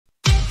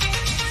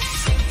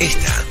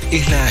Esta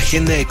es la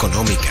agenda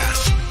económica.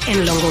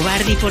 En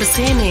Longobardi por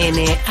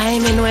CNN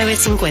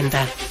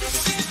AM950.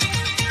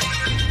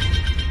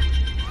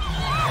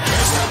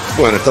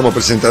 Bueno, estamos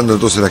presentando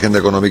entonces la agenda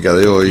económica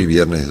de hoy,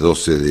 viernes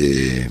 12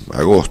 de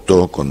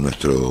agosto, con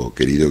nuestro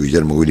querido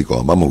Guillermo Willy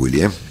Kohan. Vamos,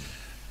 Willy, ¿eh?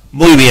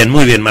 Muy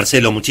bien,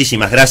 Marcelo,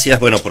 muchísimas gracias.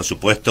 Bueno, por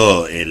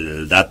supuesto,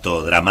 el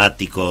dato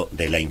dramático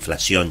de la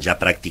inflación ya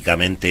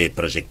prácticamente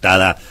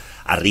proyectada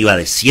arriba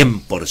de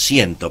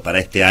 100% para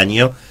este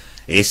año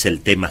es el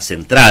tema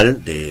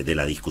central de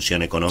la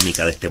discusión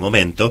económica de este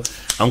momento,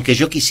 aunque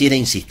yo quisiera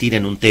insistir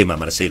en un tema,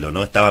 Marcelo,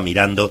 ¿no? Estaba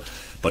mirando,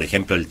 por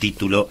ejemplo, el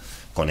título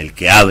con el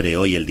que abre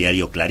hoy el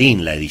diario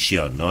Clarín la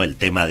edición, ¿no? El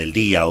tema del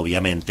día,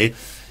 obviamente,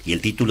 y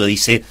el título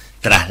dice: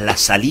 tras la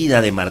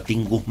salida de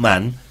Martín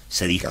Guzmán,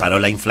 se disparó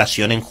la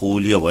inflación en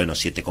julio, bueno,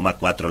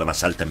 7,4, la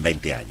más alta en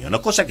 20 años,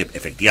 ¿no? Cosa que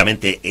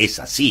efectivamente es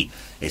así.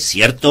 Es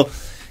cierto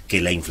que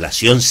la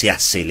inflación se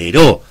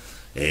aceleró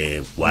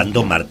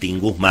cuando Martín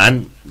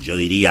Guzmán, yo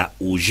diría,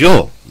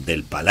 huyó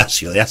del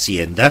Palacio de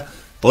Hacienda,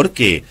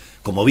 porque,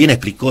 como bien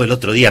explicó el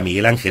otro día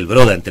Miguel Ángel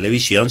Broda en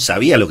televisión,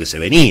 sabía lo que se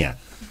venía.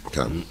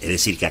 Claro. Es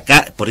decir, que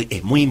acá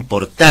es muy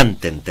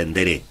importante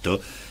entender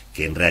esto,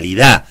 que en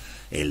realidad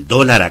el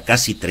dólar a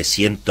casi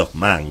 300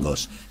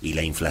 mangos y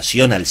la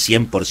inflación al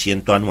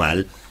 100%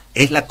 anual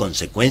es la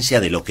consecuencia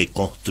de lo que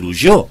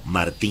construyó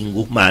Martín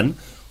Guzmán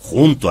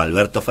junto a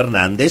Alberto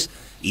Fernández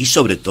y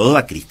sobre todo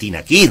a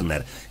Cristina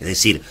Kirchner. Es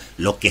decir,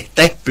 lo que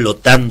está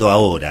explotando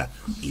ahora,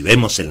 y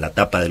vemos en la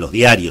tapa de los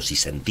diarios y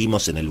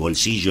sentimos en el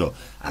bolsillo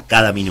a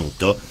cada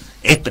minuto,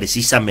 es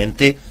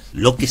precisamente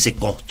lo que se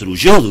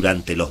construyó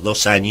durante los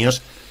 2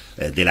 años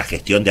de la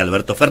gestión de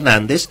Alberto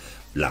Fernández,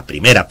 la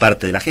primera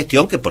parte de la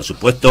gestión, que por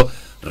supuesto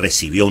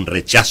recibió un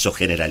rechazo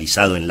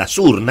generalizado en las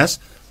urnas,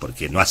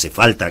 porque no hace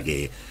falta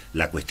que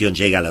la cuestión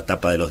llegue a la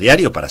tapa de los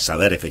diarios para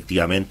saber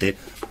efectivamente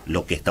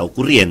lo que está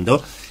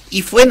ocurriendo,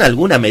 y fue en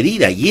alguna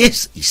medida, y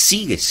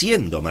sigue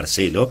siendo,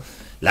 Marcelo,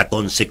 la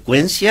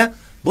consecuencia,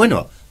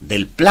 bueno,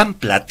 del plan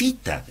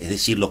platita. Es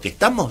decir, lo que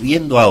estamos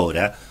viendo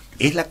ahora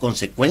es la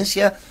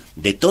consecuencia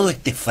de todo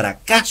este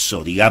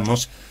fracaso,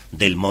 digamos,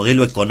 del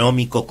modelo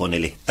económico con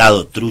el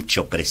Estado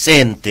trucho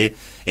presente,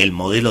 el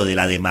modelo de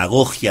la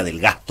demagogia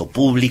del gasto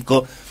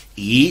público,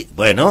 y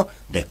bueno,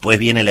 después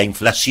viene la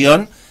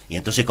inflación, y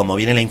entonces como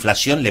viene la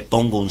inflación le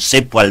pongo un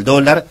cepo al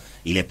dólar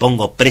y le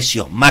pongo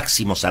precios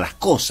máximos a las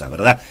cosas,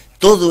 ¿verdad?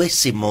 Todo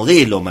ese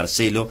modelo,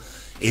 Marcelo,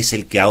 es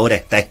el que ahora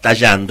está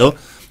estallando,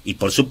 y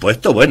por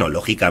supuesto, bueno,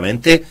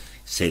 lógicamente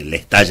se le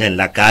estalla en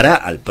la cara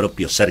al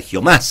propio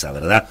Sergio Massa,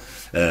 ¿verdad?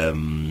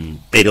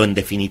 Pero en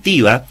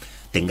definitiva,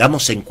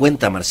 tengamos en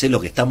cuenta,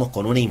 Marcelo, que estamos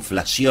con una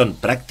inflación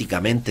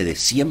prácticamente de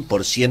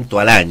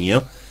 100% al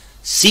año,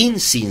 sin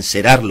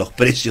sincerar los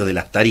precios de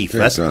las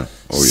tarifas, sí, claro,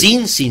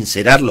 sin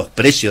sincerar los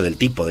precios del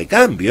tipo de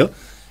cambio,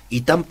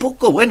 y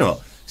tampoco, bueno,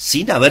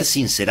 sin haber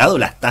sincerado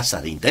las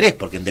tasas de interés,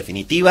 porque en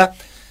definitiva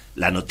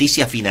la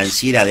noticia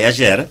financiera de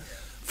ayer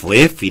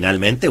fue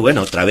finalmente,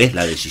 bueno, otra vez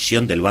la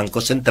decisión del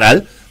Banco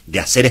Central de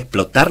hacer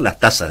explotar las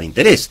tasas de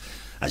interés.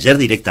 Ayer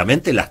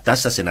directamente las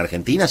tasas en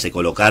Argentina se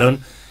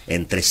colocaron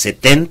entre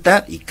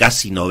 70 y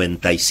casi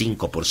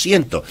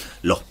 95%.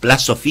 Los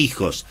plazos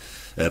fijos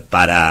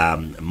para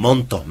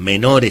montos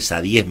menores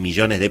a 10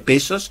 millones de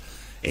pesos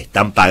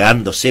están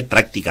pagándose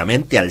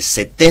prácticamente al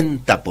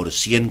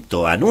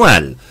 70%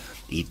 anual.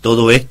 Y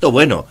todo esto,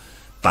 bueno,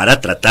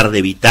 para tratar de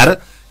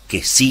evitar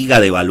que siga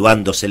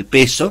devaluándose el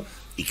peso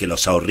y que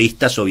los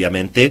ahorristas,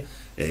 obviamente,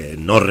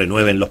 no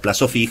renueven los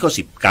plazos fijos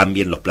y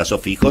cambien los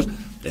plazos fijos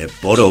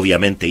por,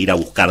 obviamente, ir a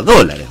buscar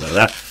dólares,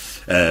 ¿verdad?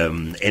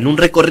 En un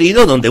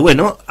recorrido donde,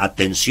 bueno,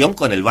 atención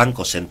con el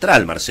Banco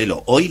Central,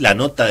 Marcelo. Hoy la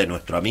nota de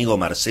nuestro amigo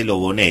Marcelo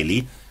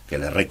Bonelli, que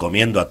les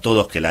recomiendo a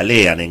todos que la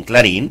lean en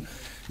Clarín,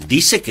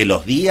 dice que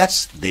los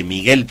días de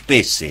Miguel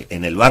Pese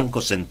en el Banco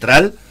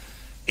Central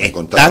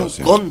están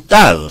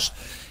contados.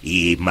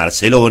 Y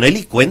Marcelo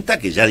Bonelli cuenta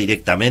que ya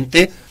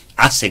directamente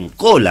hacen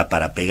cola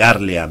para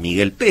pegarle a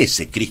Miguel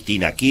Pese,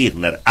 Cristina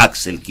Kirchner,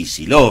 Axel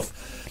Kicillof,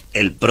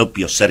 el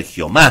propio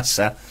Sergio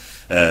Massa,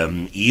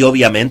 y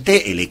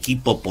obviamente el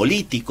equipo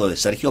político de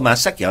Sergio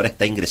Massa, que ahora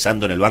está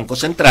ingresando en el Banco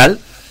Central.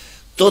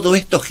 Todo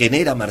esto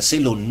genera,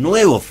 Marcelo, un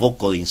nuevo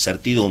foco de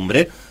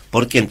incertidumbre,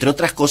 porque entre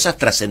otras cosas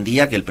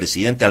trascendía que el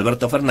presidente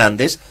Alberto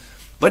Fernández,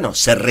 bueno,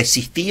 se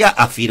resistía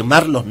a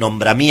firmar los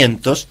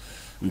nombramientos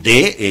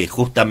de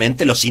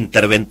justamente los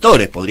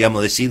interventores,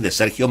 podríamos decir, de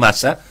Sergio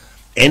Massa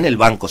en el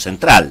Banco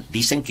Central.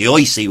 Dicen que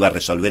hoy se iba a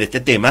resolver este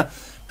tema,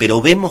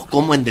 pero vemos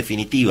cómo en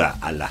definitiva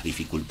a las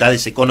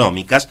dificultades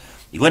económicas,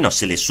 y bueno,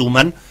 se le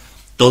suman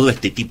todo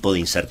este tipo de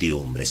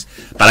incertidumbres.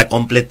 Para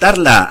completar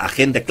la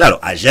agenda, claro,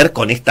 ayer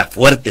con esta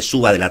fuerte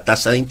suba de la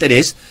tasa de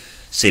interés,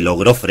 se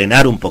logró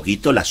frenar un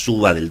poquito la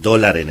suba del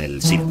dólar en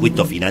el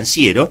circuito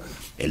financiero.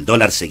 El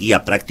dólar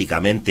seguía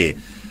prácticamente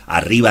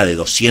arriba de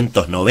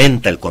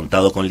 290 el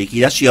contado con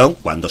liquidación.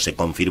 Cuando se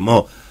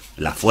confirmó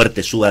la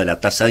fuerte suba de la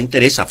tasa de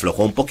interés,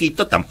 aflojó un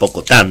poquito,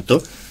 tampoco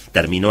tanto.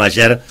 Terminó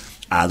ayer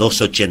a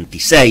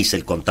 2.86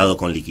 el contado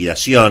con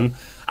liquidación,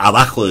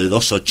 abajo de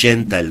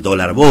 2.80 el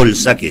dólar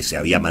bolsa, que se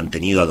había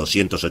mantenido a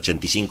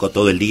 285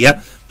 todo el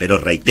día, pero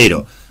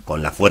reitero,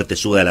 con la fuerte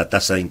suba de la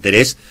tasa de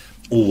interés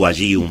hubo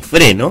allí un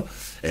freno,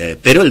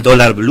 pero el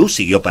dólar blue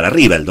siguió para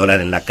arriba, el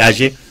dólar en la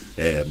calle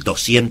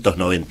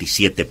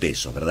 297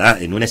 pesos, ¿verdad?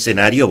 En un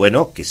escenario,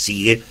 bueno, que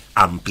sigue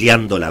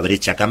ampliando la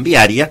brecha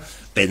cambiaria.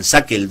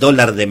 Pensá que el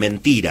dólar de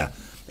mentira,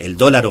 el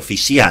dólar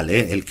oficial,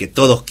 el que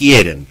todos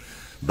quieren,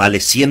 vale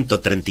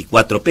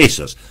 134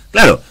 pesos.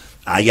 Claro,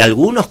 hay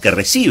algunos que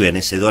reciben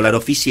ese dólar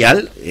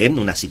oficial en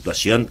una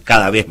situación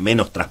cada vez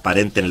menos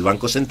transparente en el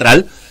Banco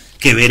Central,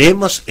 que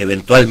veremos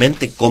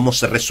eventualmente cómo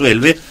se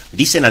resuelve.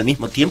 Dicen al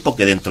mismo tiempo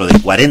que dentro de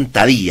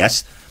 40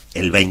 días,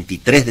 el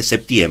 23 de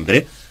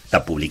septiembre,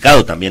 está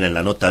publicado también en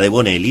la nota de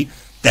Bonelli,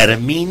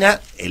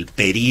 termina el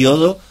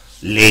periodo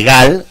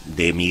legal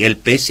de Miguel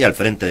Pese al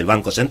frente del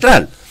Banco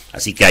Central.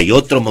 Así que hay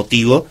otro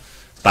motivo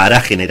para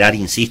generar,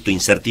 insisto,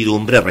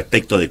 incertidumbre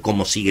respecto de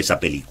cómo sigue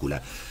esa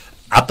película.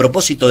 A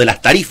propósito de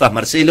las tarifas,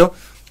 Marcelo,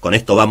 con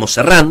esto vamos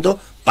cerrando,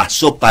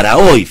 pasó para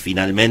hoy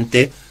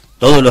finalmente,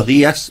 todos los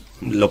días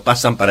lo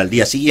pasan para el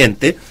día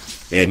siguiente.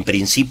 En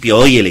principio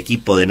hoy el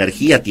equipo de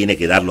energía tiene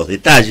que dar los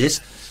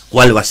detalles,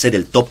 cuál va a ser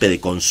el tope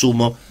de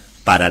consumo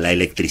para la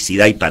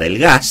electricidad y para el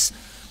gas,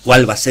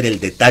 cuál va a ser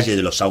el detalle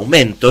de los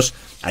aumentos.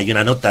 Hay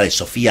una nota de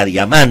Sofía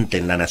Diamante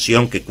en La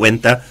Nación que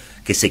cuenta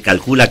que se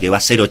calcula que va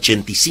a ser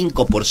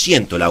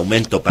 85% el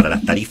aumento para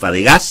las tarifas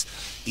de gas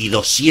y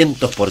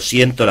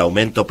 200% el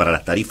aumento para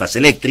las tarifas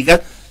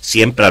eléctricas,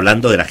 siempre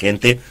hablando de la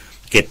gente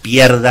que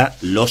pierda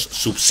los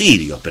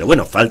subsidios. Pero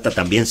bueno, falta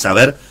también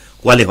saber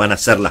cuáles van a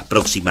ser las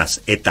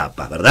próximas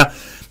etapas, ¿verdad?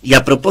 Y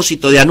a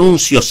propósito de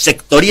anuncios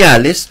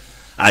sectoriales,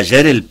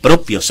 ayer el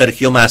propio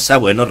Sergio Massa,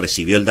 bueno,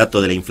 recibió el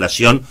dato de la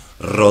inflación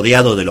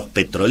rodeado de los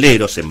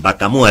petroleros en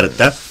vaca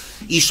muerta,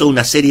 hizo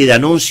una serie de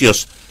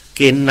anuncios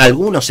que en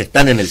algunos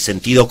están en el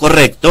sentido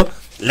correcto,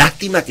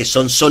 lástima que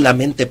son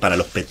solamente para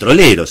los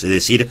petroleros, es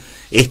decir,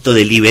 esto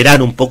de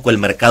liberar un poco el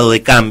mercado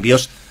de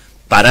cambios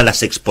para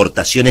las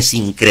exportaciones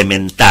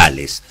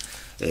incrementales.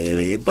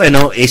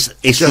 Bueno,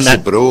 ya una... se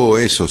probó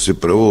eso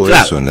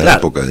en la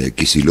época de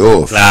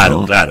Kicillof.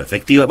 Claro, ¿no? claro,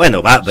 efectivamente,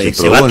 bueno,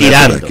 se va probó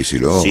tirando.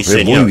 Sí,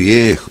 es muy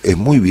viejo, es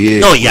muy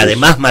viejo. No, y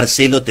además,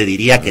 Marcelo, te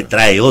diría que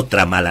trae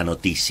otra mala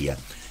noticia,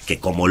 que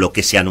como lo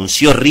que se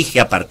anunció rige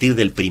a partir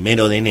del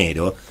 1 de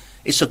enero,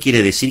 eso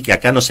quiere decir que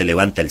acá no se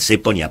levanta el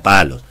cepo ni a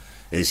palos.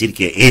 Es decir,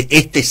 que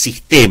este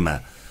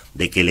sistema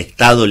de que el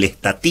Estado le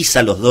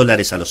estatiza los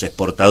dólares a los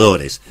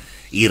exportadores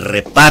y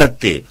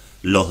reparte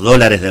los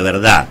dólares de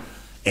verdad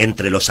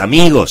entre los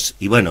amigos,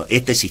 y bueno,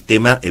 este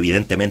sistema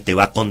evidentemente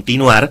va a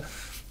continuar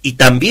y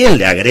también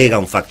le agrega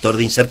un factor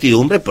de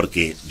incertidumbre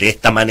porque de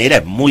esta manera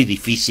es muy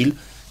difícil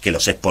que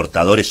los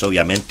exportadores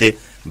obviamente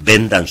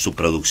vendan su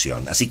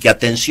producción. Así que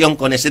atención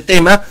con ese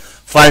tema,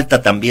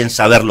 falta también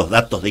saber los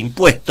datos de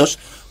impuestos.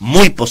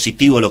 Muy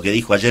positivo lo que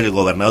dijo ayer el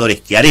gobernador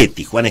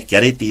Schiaretti. Juan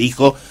Schiaretti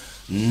dijo,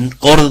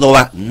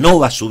 Córdoba no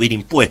va a subir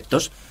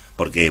impuestos,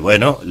 porque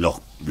bueno,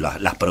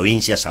 las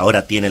provincias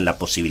ahora tienen la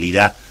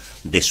posibilidad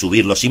de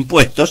subir los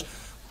impuestos.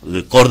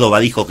 Córdoba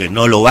dijo que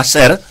no lo va a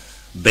hacer.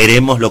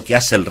 Veremos lo que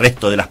hace el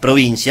resto de las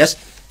provincias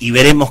y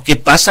veremos qué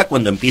pasa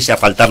cuando empiece a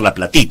faltar la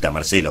platita,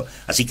 Marcelo.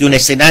 Así que un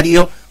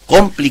escenario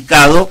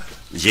complicado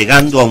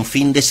llegando a un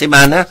fin de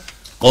semana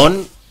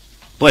con,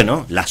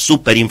 bueno, la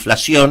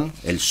superinflación,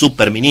 el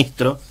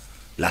superministro,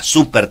 la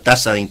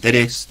supertasa de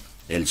interés,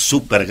 el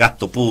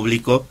supergasto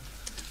público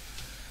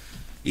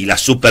y la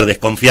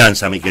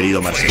superdesconfianza, mi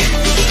querido Marcelo.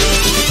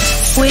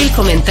 Fue el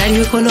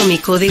comentario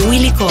económico de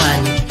Willy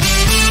Kohan.